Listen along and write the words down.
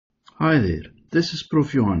Hi there, this is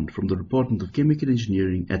Prof. Johan from the Department of Chemical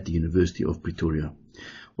Engineering at the University of Pretoria.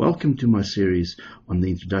 Welcome to my series on the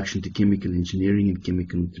Introduction to Chemical Engineering and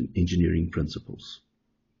Chemical Engineering Principles.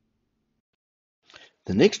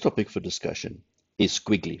 The next topic for discussion is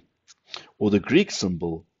squiggly, or the Greek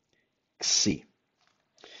symbol Xi.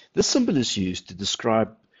 This symbol is used to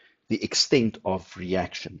describe the extent of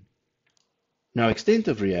reaction. Now, extent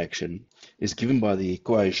of reaction is given by the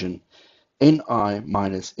equation Ni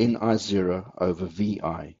minus Ni0 over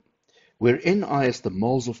Vi, where Ni is the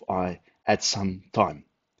moles of I at some time.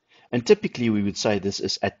 And typically we would say this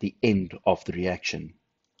is at the end of the reaction.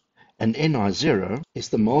 And Ni0 is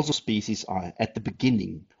the moles of species I at the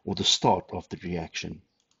beginning or the start of the reaction.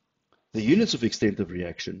 The units of extent of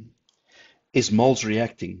reaction is moles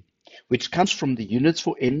reacting, which comes from the units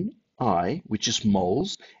for Ni, which is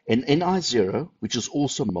moles, and Ni0, which is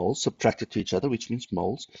also moles, subtracted to each other, which means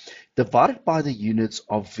moles, divided by the units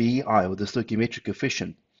of Vi, or the stoichiometric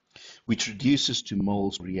coefficient, which reduces to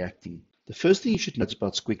moles reacting. The first thing you should note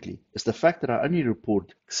about squiggly is the fact that I only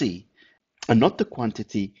report Xi and not the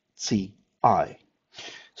quantity Ci.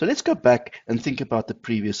 So let's go back and think about the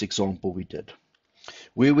previous example we did,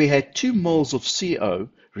 where we had 2 moles of CO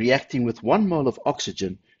reacting with 1 mole of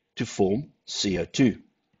oxygen to form CO2.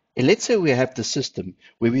 And let's say we have the system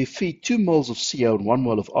where we feed 2 moles of CO and 1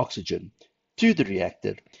 mole of oxygen to the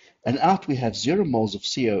reactor, and out we have 0 moles of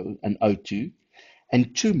CO and O2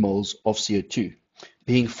 and 2 moles of CO2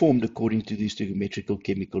 being formed according to the stoichiometrical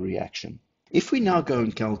chemical reaction. If we now go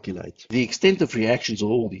and calculate the extent of reactions of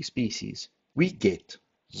all these species, we get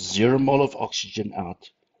 0 mole of oxygen out,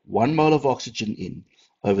 1 mole of oxygen in,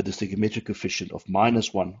 over the stoichiometric coefficient of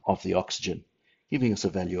 -1 of the oxygen, giving us a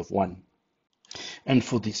value of 1. And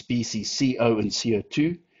for the species CO and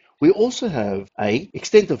CO2, we also have an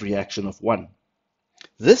extent of reaction of 1.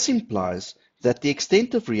 This implies that the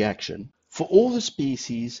extent of reaction for all the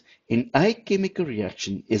species in a chemical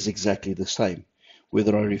reaction is exactly the same,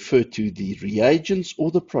 whether I refer to the reagents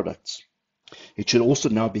or the products. It should also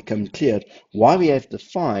now become clear why we have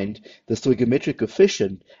defined the stoichiometric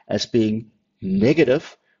coefficient as being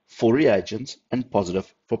negative for reagents and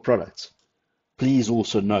positive for products. Please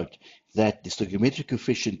also note that the stoichiometric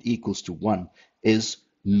coefficient equals to 1 is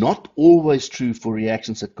not always true for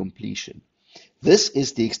reactions at completion. This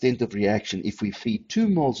is the extent of reaction if we feed 2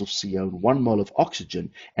 moles of CO and 1 mole of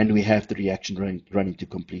oxygen and we have the reaction running to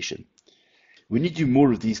completion. When you do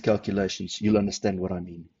more of these calculations, you'll understand what I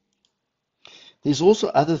mean. There's also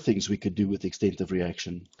other things we could do with extent of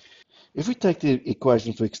reaction. If we take the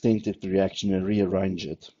equation for extent of the reaction and rearrange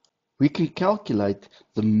it, we can calculate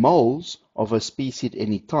the moles of a species at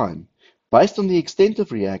any time based on the extent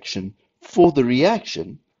of reaction for the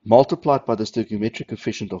reaction multiplied by the stoichiometric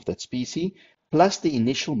coefficient of that species plus the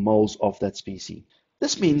initial moles of that species.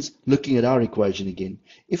 This means, looking at our equation again,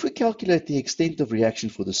 if we calculate the extent of reaction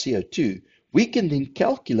for the CO2, we can then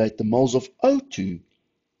calculate the moles of O2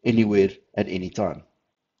 anywhere at any time.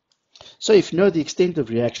 So if you know the extent of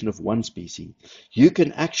reaction of one species, you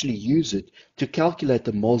can actually use it to calculate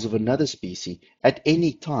the moles of another species at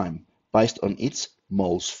any time based on its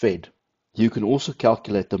moles fed. You can also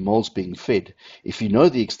calculate the moles being fed if you know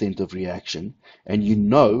the extent of reaction and you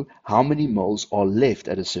know how many moles are left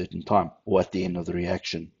at a certain time or at the end of the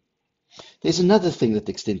reaction. There's another thing that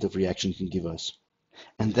the extent of reaction can give us,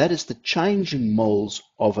 and that is the change in moles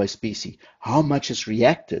of a species, how much is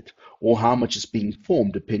reacted or how much is being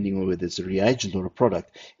formed depending on whether it's a reagent or a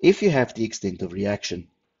product, if you have the extent of reaction.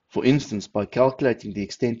 For instance, by calculating the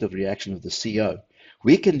extent of reaction of the CO,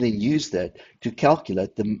 we can then use that to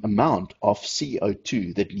calculate the amount of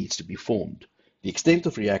CO2 that needs to be formed. The extent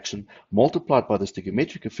of reaction multiplied by the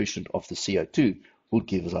stoichiometric coefficient of the CO2 will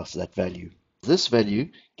give us that value. This value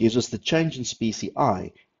gives us the change in species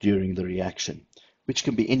I during the reaction, which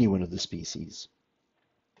can be any one of the species.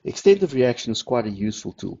 Extent of reaction is quite a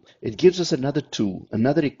useful tool. It gives us another tool,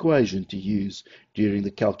 another equation to use during the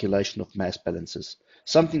calculation of mass balances,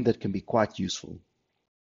 something that can be quite useful.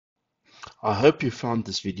 I hope you found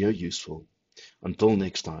this video useful. Until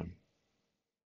next time.